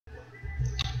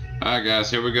Alright guys,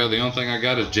 here we go. The only thing I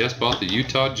got is just bought the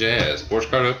Utah Jazz. Sports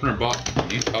card opener bought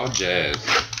Utah Jazz.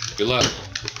 Good luck.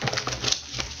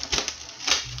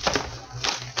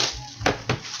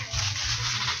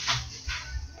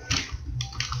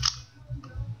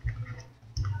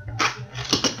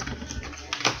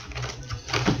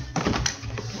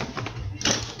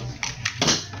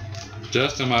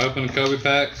 Justin, am I opening Kobe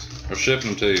packs or shipping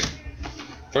them to you?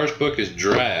 First book is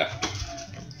Draft.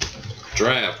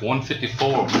 Draft 154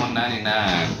 of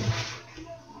 199.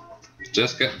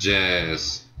 Just got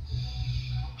Jazz.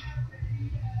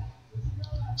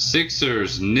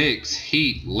 Sixers, Knicks,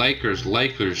 Heat, Lakers,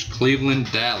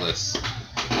 Cleveland, Dallas.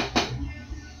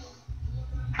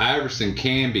 Iverson,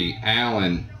 Camby,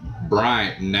 Allen,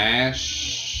 Bryant,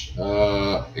 Nash,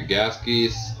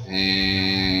 Gaskis,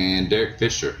 and Derek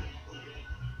Fisher.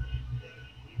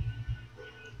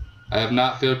 I have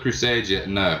not filled Crusades yet,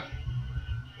 no.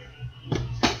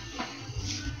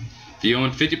 If you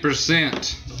own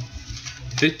 50%,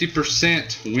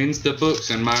 50% wins the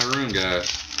books in my room, guys.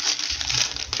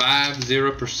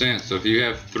 50%. So if you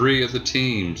have 3 of the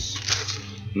teams,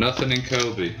 nothing in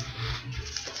Kobe.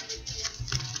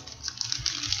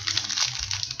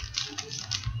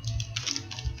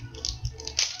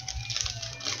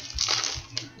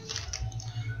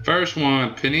 First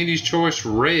one, Panini's Choice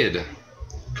Red,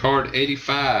 card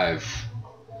 85.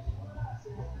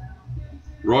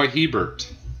 Roy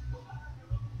Hibbert.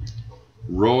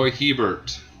 Roy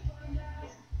Hibbert.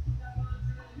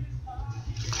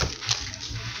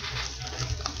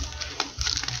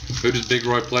 Who does Big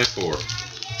Roy play for?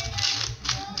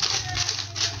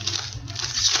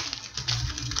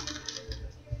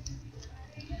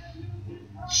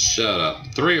 Shut up.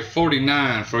 3 of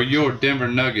 49 for your Denver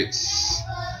Nuggets.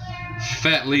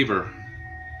 Fat Lever.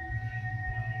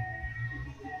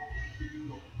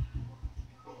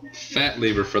 Fat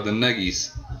Lever for the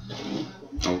Nuggies.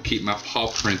 I'll keep my paw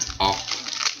prints off.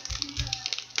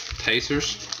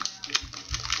 Pacers.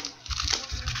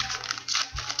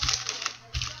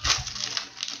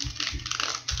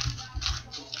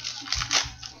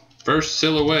 First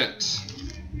silhouette.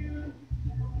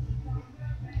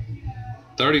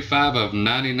 35 of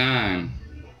 99.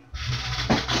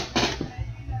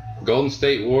 Golden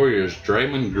State Warriors,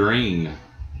 Draymond Green.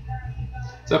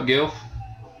 What's up, Gilf?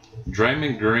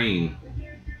 Draymond Green.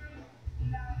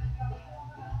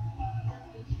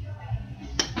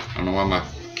 I don't know why my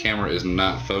camera is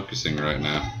not focusing right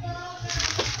now.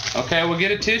 Okay, we'll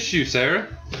get a tissue, Sarah.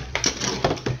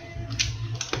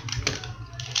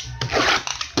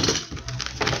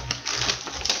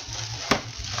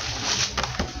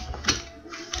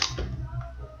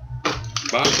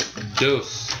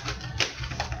 Dos.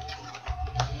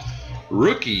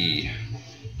 Rookie.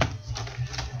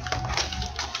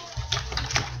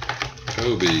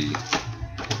 Kobe.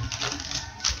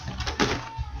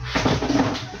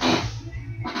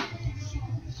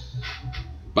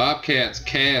 Bobcats,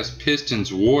 Cavs,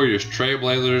 Pistons, Warriors,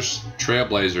 Trailblazers,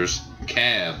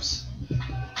 Cavs.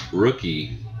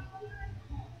 Rookie.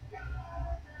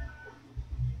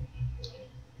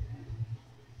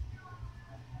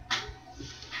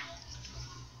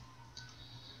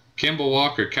 Kemba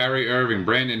Walker, Kyrie Irving,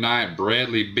 Brandon Knight,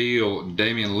 Bradley Beal,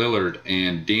 Damian Lillard,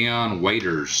 and Dion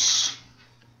Waiters.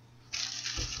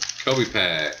 Kobe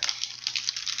pack.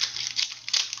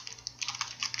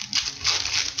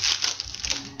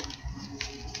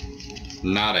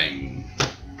 Nodding.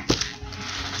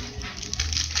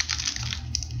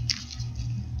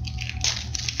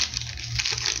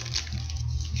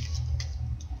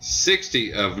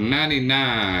 $60 of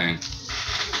 99.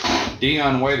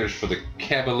 Dion Waiters for the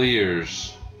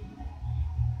Cavaliers.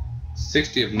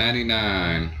 60 of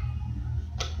 99.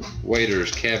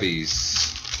 Waiters, Cavs.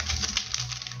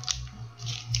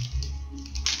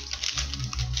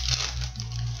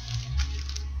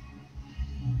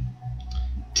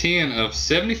 $10 of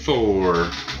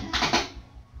 74.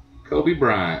 Kobe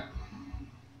Bryant.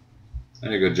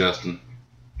 There you go, Justin.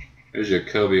 There's your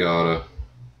Kobe auto.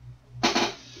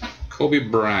 Kobe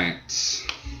Bryant.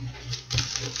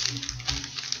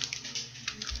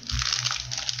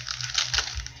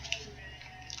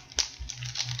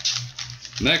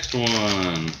 Next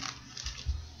one.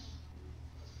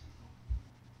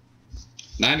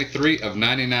 93 of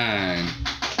 99.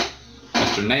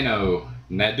 Mr.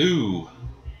 Nadu.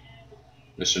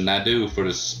 Mr. Nadu for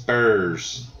the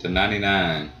Spurs to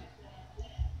 99.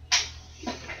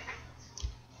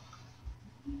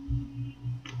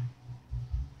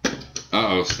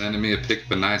 Uh-oh, sending me a pick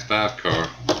of a nice 5 car.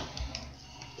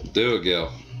 Do it,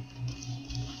 Gil.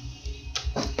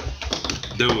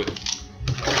 Do it.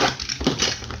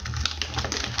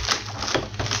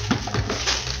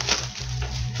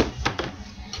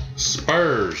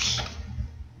 Spurs.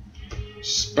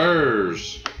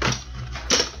 Spurs.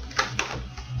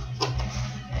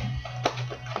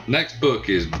 Next book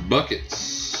is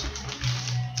Buckets.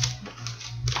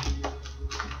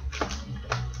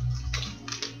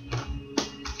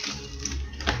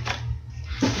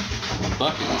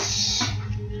 Buckets.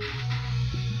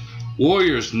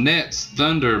 Warriors, Nets,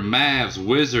 Thunder, Mavs,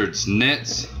 Wizards,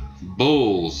 Nets,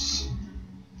 Bulls.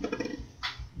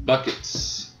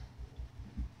 Buckets.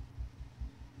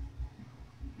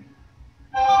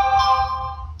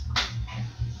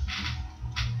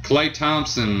 Klay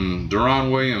Thompson,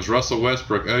 Deron Williams, Russell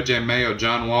Westbrook, OJ Mayo,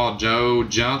 John Wall, Joe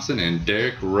Johnson, and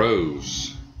Derrick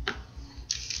Rose.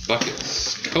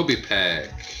 Buckets. Kobe pack.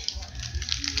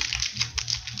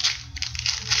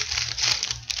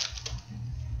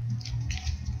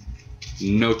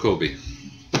 No Kobe.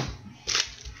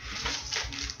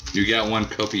 You got one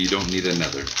Kobe, you don't need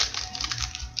another.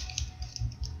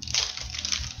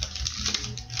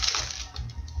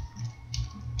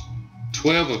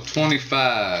 $12 of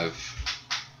 $25.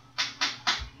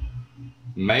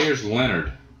 Mayors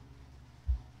Leonard.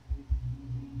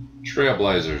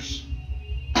 Trailblazers.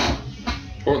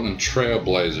 Portland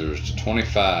Trailblazers to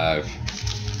 25.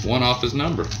 One off his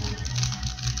number.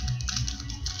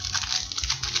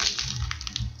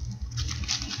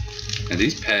 And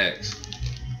these packs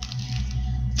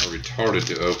are retarded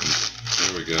to open.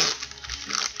 There we go.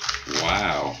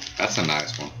 Wow, that's a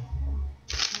nice one.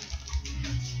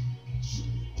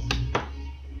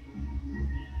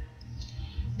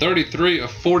 $33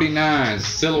 of $49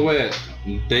 silhouette.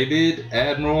 David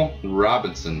Admiral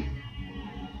Robinson.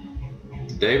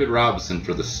 David Robinson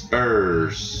for the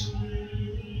Spurs.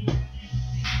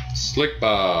 Slick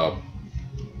Bob.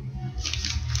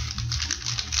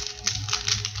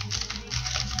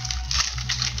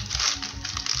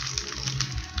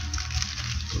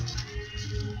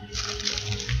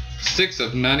 $6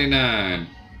 of $99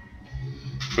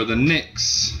 for the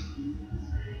Knicks.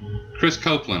 Chris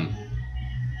Copeland.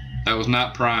 That was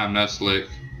not prime, that's slick.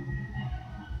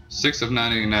 $6 of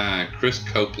 $99, Chris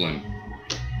Copeland.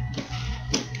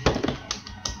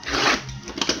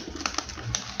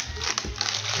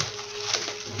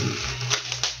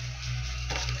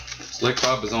 Slick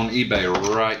Bob is on eBay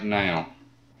right now.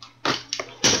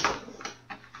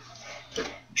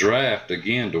 Draft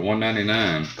again to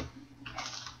 $199.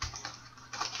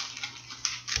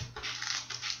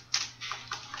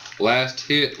 Last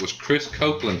hit was Chris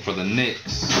Copeland for the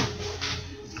Knicks.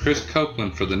 Chris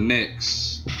Copeland for the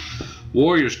Knicks.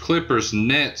 Warriors, Clippers,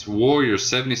 Nets, Warriors,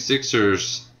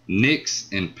 76ers, Knicks,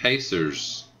 and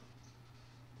Pacers.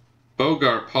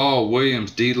 Bogart, Paul,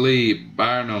 Williams, D. Lee,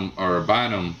 Bynum,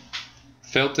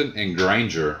 Felton, and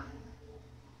Granger.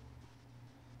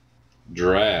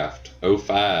 Draft,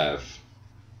 05.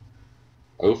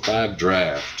 05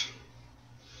 draft.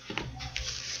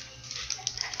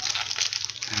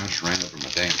 I just ran over my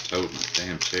damn tote in the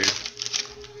damn chair.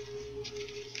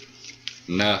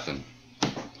 Nothing.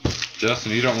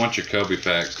 Justin, you don't want your Kobe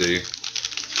packs, do you?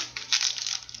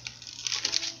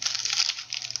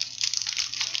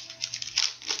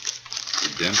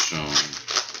 Redemption.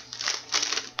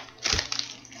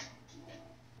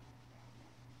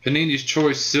 Panini's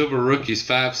Choice Silver Rookies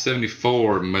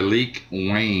 574, Malik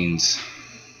Waynes.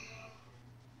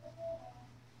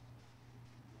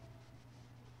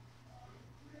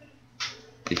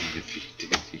 If you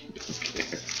did, you don't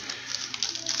care.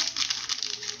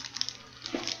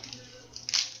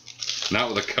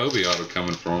 Not with a Kobe auto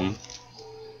coming from him.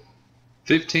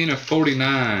 15 of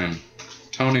 49,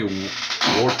 Tony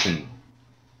Wharton.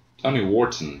 Tony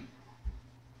Wharton.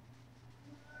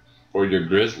 For your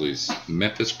Grizzlies,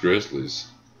 Memphis Grizzlies.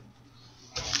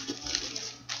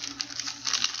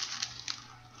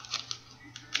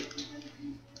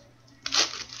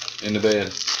 In the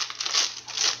bed.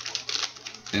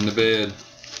 In the bed.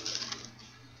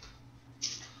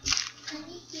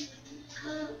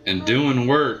 And doing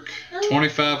work.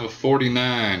 25 of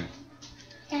 49.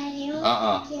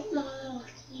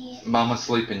 Mama's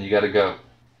sleeping. You gotta go.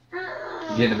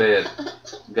 Get in the bed.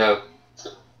 Go.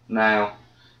 Now.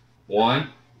 1.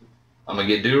 I'm gonna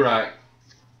get do right.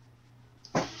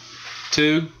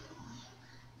 2.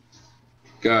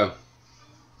 Go.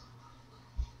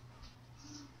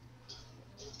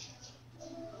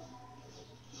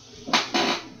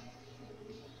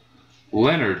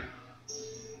 Leonard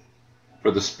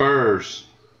for the Spurs.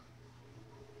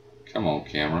 Come on,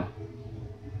 camera.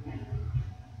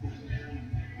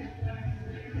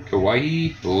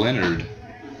 Kawhi Leonard.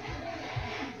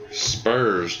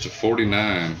 Spurs to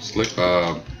 49. Slick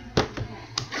Bob.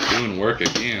 Doing work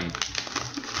again.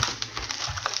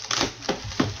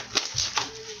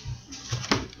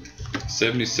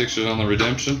 76ers on the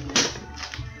redemption.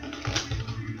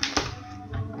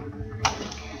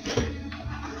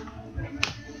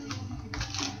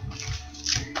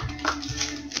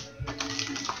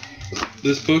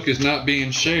 This book is not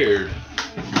being shared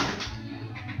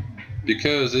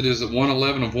because it is at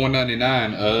 111 of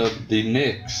 199 of the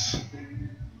Knicks.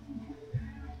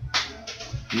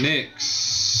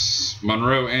 Knicks,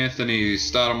 Monroe, Anthony,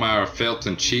 Stoudemire,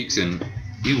 Felton, Cheeks, and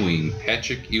Ewing,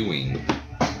 Patrick Ewing.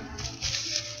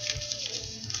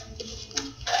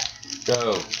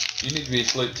 Go. You need to be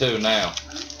asleep too now.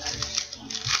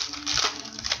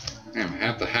 Damn,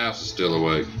 half the house is still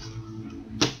awake.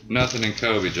 Nothing in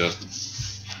Kobe, Justin.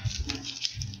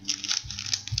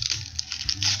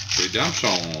 Redemption.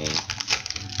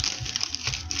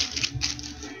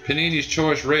 Panini's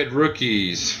Choice Red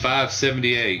Rookies,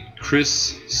 578.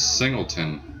 Chris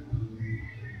Singleton.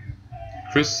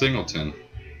 Chris Singleton.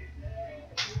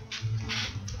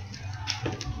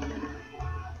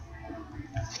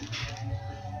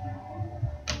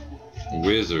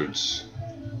 Wizards.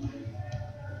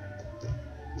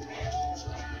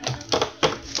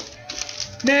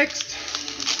 Next.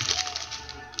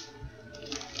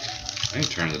 I ain't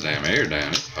turning the damn air down.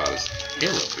 It's hot as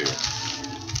hell up here.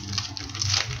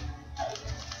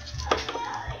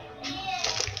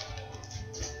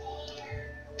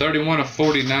 .31 of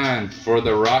 49 for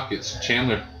the Rockets.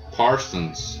 Chandler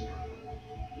Parsons.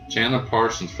 Chandler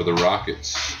Parsons for the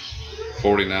Rockets.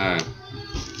 49.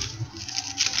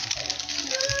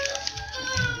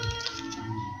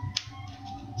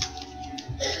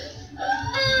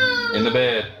 In the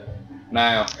bed.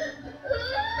 Now.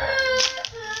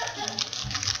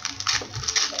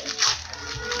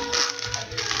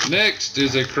 Next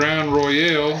is a Crown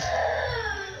Royale.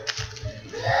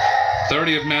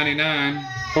 30 of 99.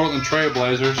 Portland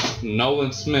Trailblazers.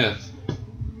 Nolan Smith.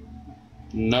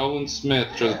 Nolan Smith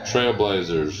to the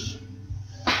Trailblazers.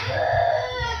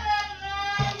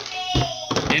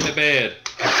 In the bed.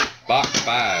 Box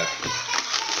 5.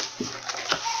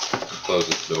 Close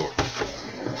this door.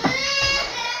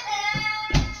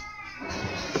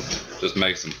 Just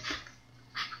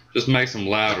makes them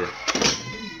louder.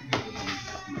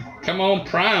 Come on,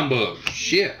 Prime Book.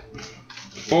 Shit.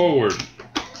 Forward.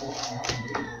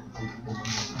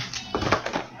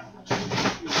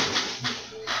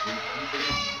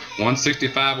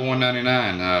 $165 or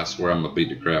 $199. I swear I'm gonna beat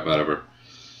the crap out of her.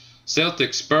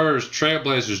 Celtics, Spurs,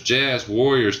 Trailblazers, Jazz,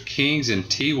 Warriors, Kings, and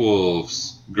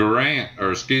T-Wolves. Garnett,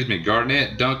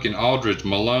 Duncan, Aldridge,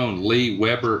 Malone, Lee,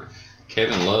 Weber,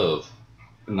 Kevin Love.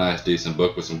 A nice, decent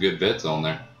book with some good vets on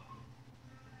there.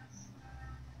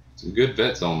 Some good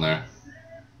vets on there.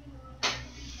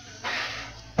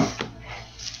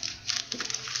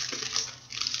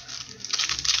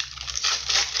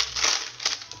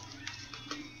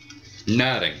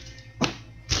 Nothing.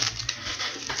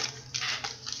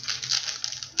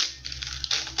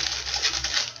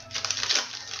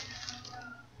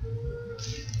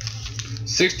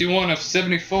 .61 of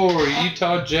 74,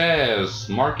 Utah Jazz,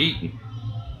 Mark Eaton.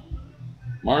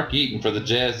 Mark Eaton for the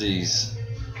Jazzies.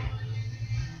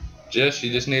 Jess,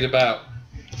 you just need about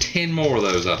 10 more of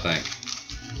those, I think.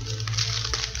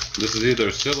 This is either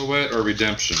silhouette or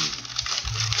redemption.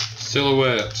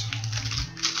 Silhouette.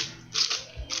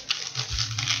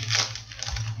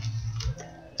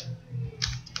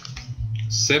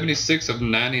 .76 of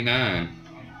 99.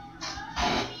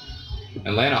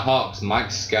 Atlanta Hawks,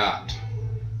 Mike Scott.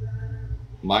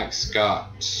 Mike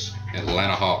Scott,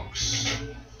 Atlanta Hawks.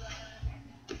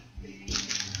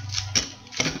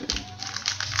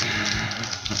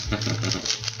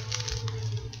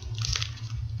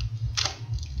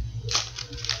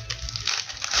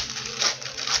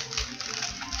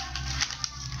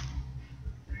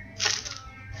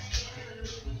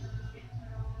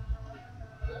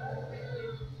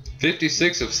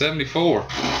 .56 of 74.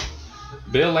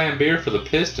 Bill Laimbeer for the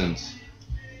Pistons.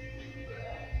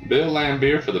 Bill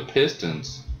Laimbeer for the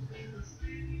Pistons.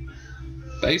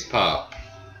 Face pop.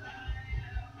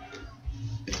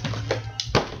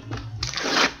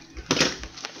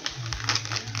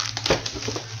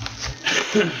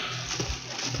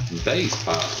 Base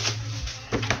pop.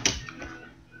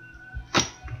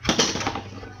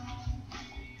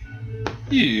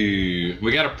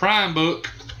 We got a Prime Book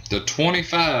to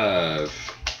 25.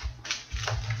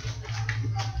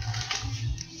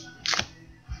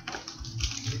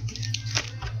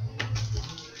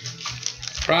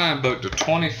 Prime Book to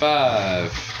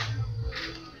 25.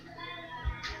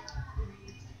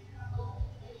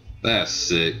 That's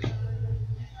sick.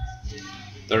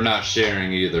 They're not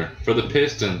sharing either. For the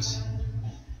Pistons,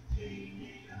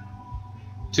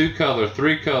 2 color,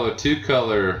 3 color, 2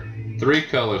 color, 3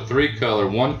 color, 3 color,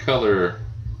 1 color,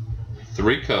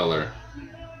 3 color.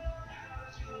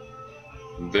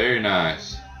 Very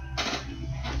nice.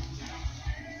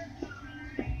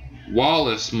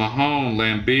 Wallace, Mahone,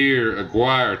 Lambier,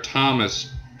 Aguirre,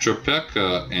 Thomas,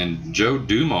 Tropeka, and Joe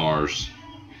Dumars.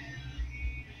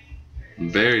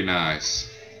 Very nice.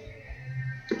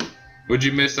 Would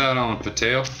you miss out on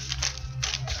Patel?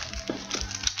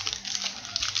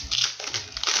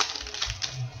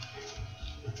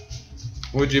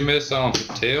 Would you miss on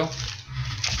Patel?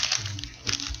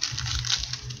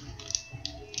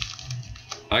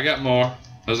 I got more.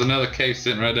 There's another case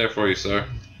sitting right there for you, sir.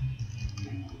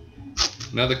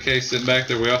 Another case sitting back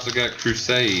there. We also got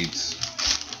Crusades.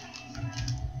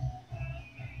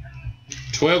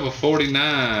 12 of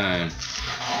 49.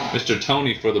 Mr.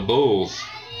 Tony for the Bulls.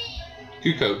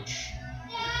 Kukoc.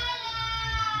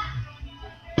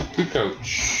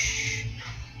 Kukoc.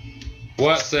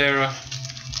 What, Sarah?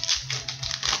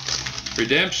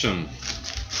 Redemption.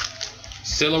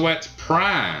 Silhouette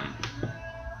Prime.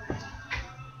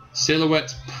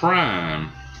 Silhouette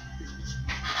Prime.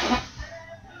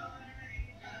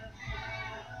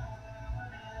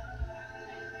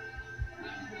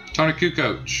 Tony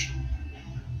Kukoc.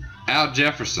 Al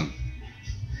Jefferson.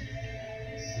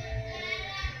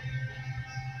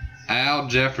 Al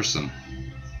Jefferson.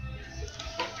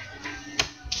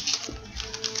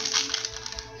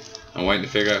 I'm waiting to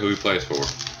figure out who he plays for.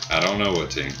 I don't know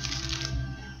what team.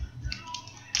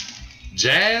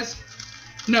 Jazz?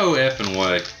 No effing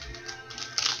way.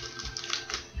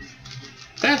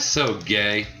 That's so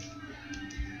gay.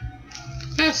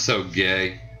 That's so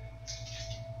gay.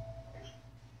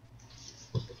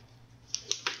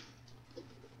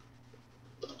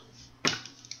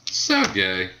 So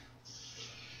gay.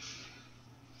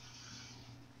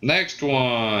 Next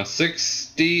one,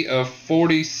 60 of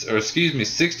 40, or excuse me,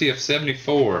 60 of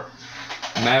 74.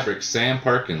 Mavericks, Sam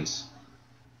Perkins.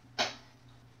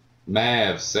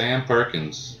 Mavs, Sam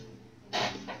Perkins.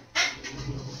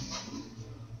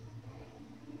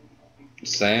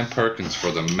 Sam Perkins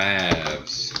for the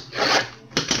Mavs.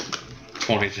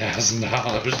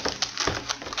 $20,000.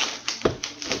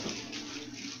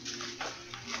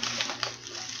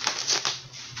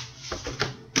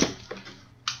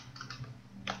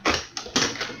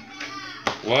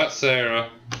 What, Sarah?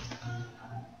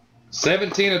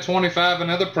 17 of 25,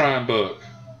 another prime book.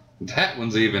 That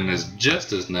one's even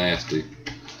just as nasty. Is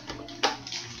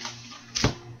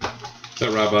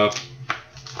that right, Bob?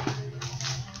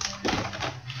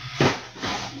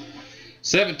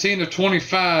 17 of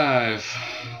 25.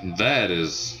 That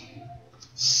is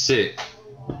sick.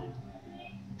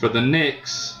 For the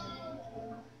Knicks.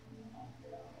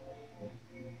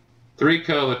 3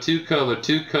 color, 2 color,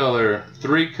 2 color,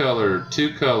 3 color,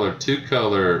 2 color, 2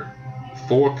 color,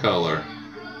 4 color.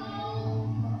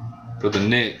 For the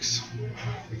Knicks.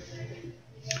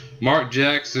 Mark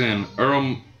Jackson,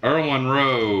 Earl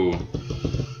Monroe,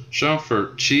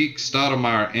 Shumpert, Cheek,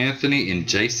 Stoudemire, Anthony, and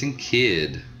Jason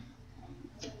Kidd.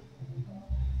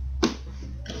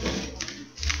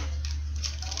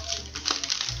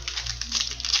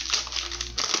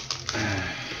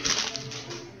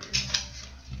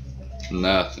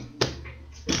 Nothing.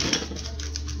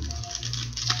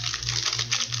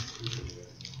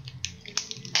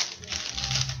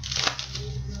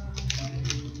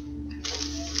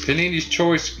 Panini's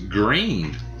Choice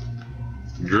Green.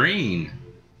 Green.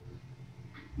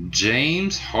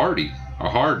 James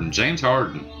Harden. James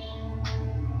Harden.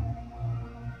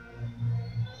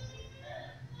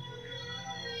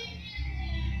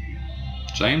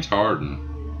 James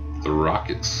Harden. The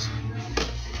Rockets.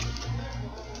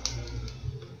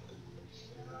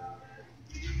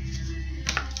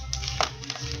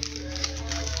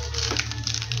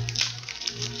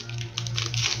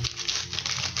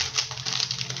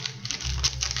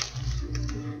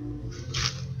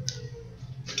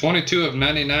 $22 of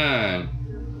 99.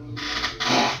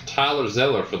 Tyler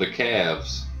Zeller for the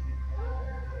Cavs.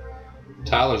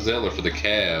 Tyler Zeller for the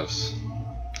Cavs.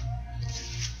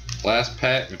 Last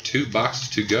pack with 2 boxes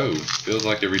to go. Feels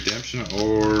like a redemption,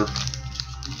 or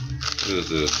what is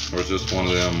this? Or is this one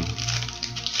of them?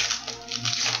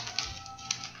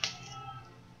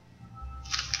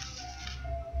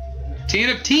 Ten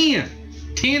of 10.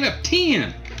 10 of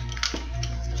 10.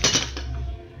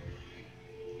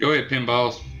 Go ahead,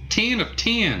 pinballs. 10 of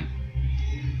 10.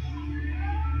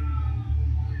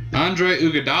 Andre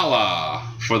Iguodala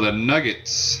for the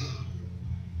Nuggets.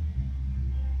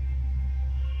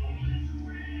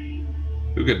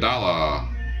 Iguodala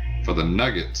for the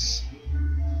Nuggets.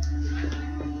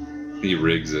 He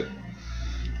rigs it.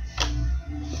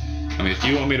 I mean, if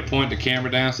you want me to point the camera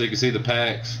down so you can see the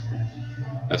packs,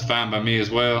 That's fine by me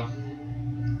as well,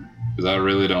 because I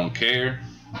really don't care.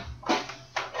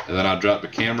 And then I'll drop the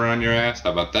camera on your ass.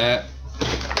 How about that?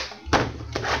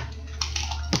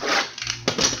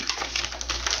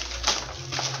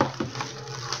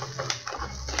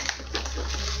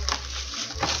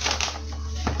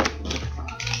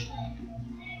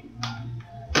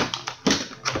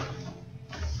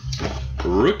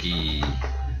 Rookie.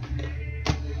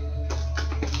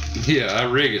 Yeah, I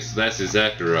rig it, so that's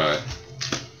exactly right.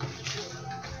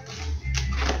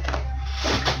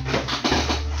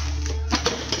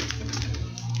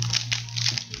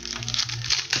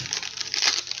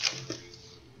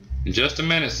 In just a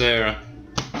minute, Sarah.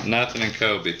 Nothing in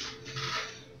Kobe.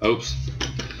 Oops.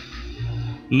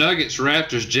 Nuggets,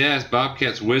 Raptors, Jazz,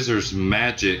 Bobcats, Wizards,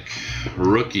 Magic,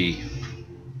 Rookie.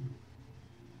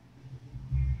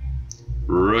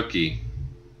 Rookie.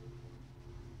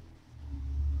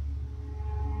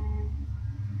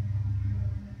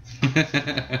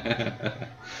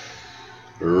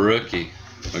 Rookie.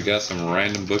 We got some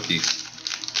random bookies.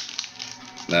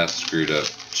 That's screwed up,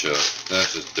 Chuck.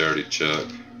 That's just dirty, Chuck.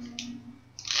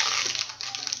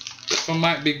 This one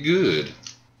might be good.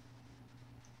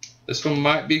 This one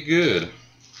might be good.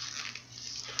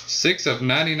 6 of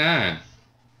 99.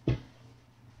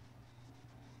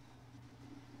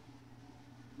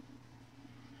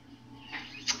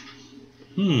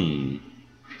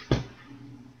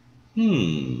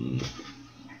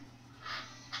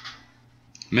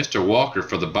 Mr. Walker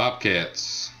for the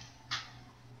Bobcats.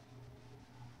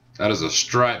 That is a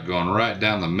stripe going right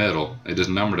down the middle. It is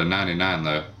numbered to 99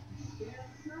 though.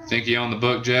 Think you own the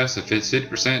book, Jess? If it's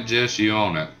 50%, Jess, you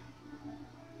own it.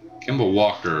 Kimball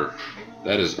Walker.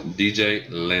 That is DJ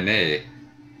Lene.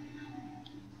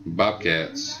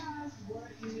 Bobcats.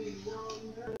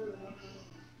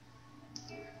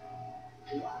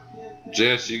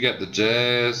 Jess, you got the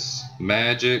Jazz,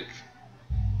 Magic,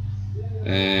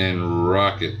 and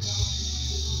Rockets.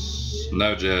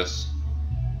 No, Jess.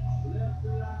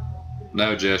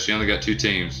 No, Jess, you only got 2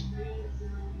 teams.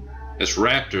 It's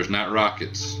Raptors, not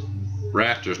Rockets.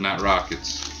 Raptors, not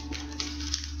Rockets.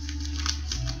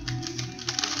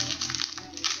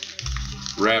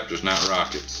 Raptors, not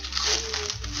Rockets.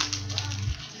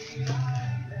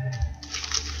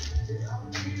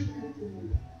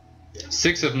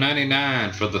 Six of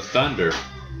 99 for the Thunder.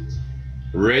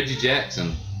 Reggie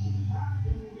Jackson.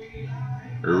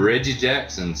 Reggie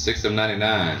Jackson, 6 of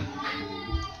 99.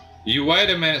 You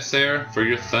wait a minute, Sarah, for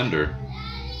your Thunder.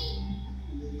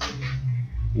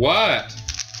 What?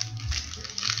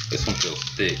 This one feels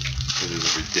thick. This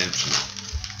is a redemption.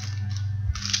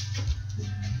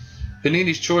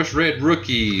 Panini's Choice Red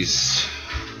Rookies.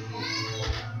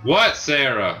 What,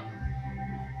 Sarah?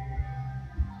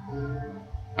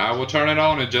 I will turn it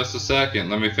on in just a second.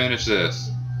 Let me finish this.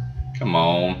 Come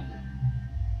on.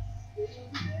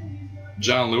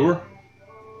 John Lure.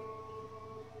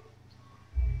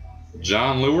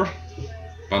 John Lure.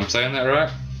 If I'm saying that right.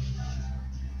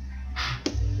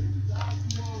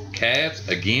 Cavs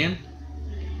again.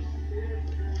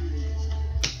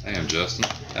 Damn, Justin.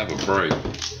 Have a break.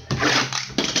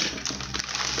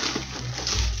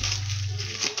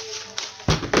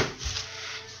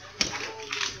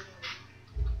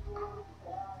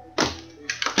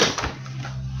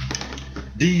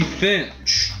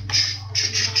 Defense.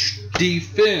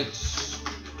 Defense.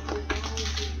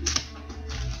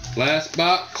 Last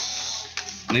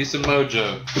box. Need some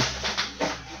mojo.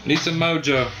 Need some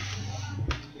mojo.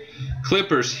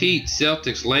 Clippers, Heat,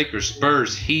 Celtics, Lakers,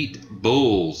 Spurs, Heat,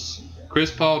 Bulls. Chris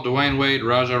Paul, Dwayne Wade,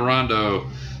 Rajon Rondo,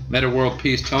 Meta World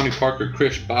Peace, Tony Parker,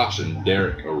 Chris Bosh, and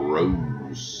Derrick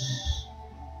Rose.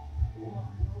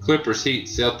 Clippers, Heat,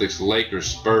 Celtics, Lakers,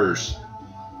 Spurs,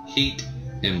 Heat,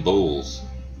 and Bulls.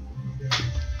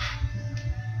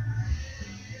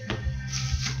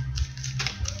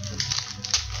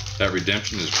 That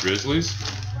redemption is Grizzlies.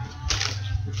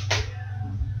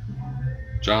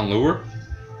 John Lure.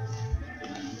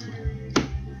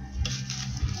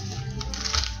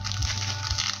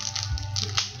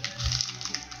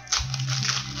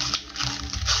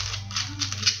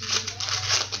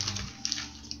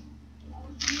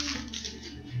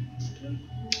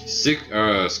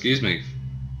 Excuse me,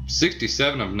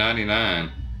 67 of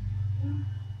 99.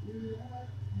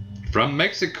 From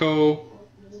Mexico,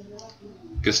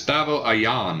 Gustavo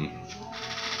Ayan.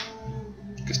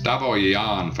 Gustavo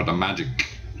Ayan for the Magic.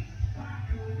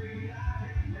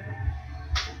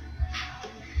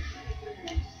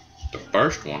 The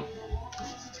first one.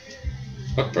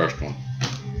 What first one?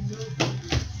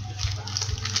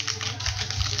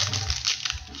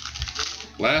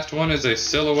 Last one is a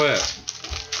silhouette.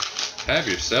 Have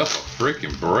yourself a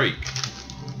freaking break.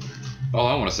 All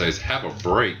I want to say is have a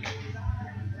break.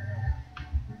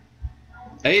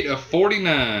 8 of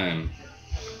 49.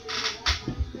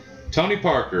 Tony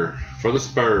Parker for the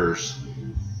Spurs.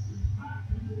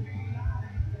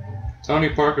 Tony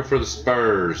Parker for the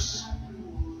Spurs.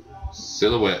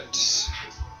 Silhouettes.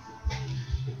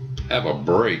 Have a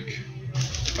break.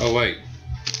 Oh wait.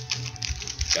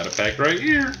 Got a pack right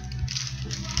here.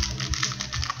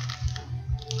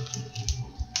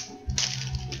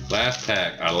 Last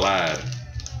pack. I lied.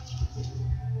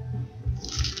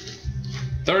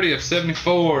 30 of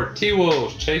 74.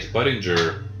 T-Wolves. Chase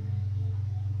Budinger.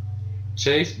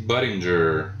 Chase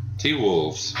Budinger.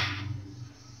 T-Wolves.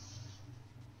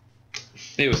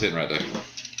 He was hitting right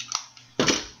there.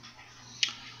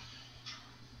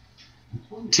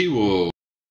 T-Wolves.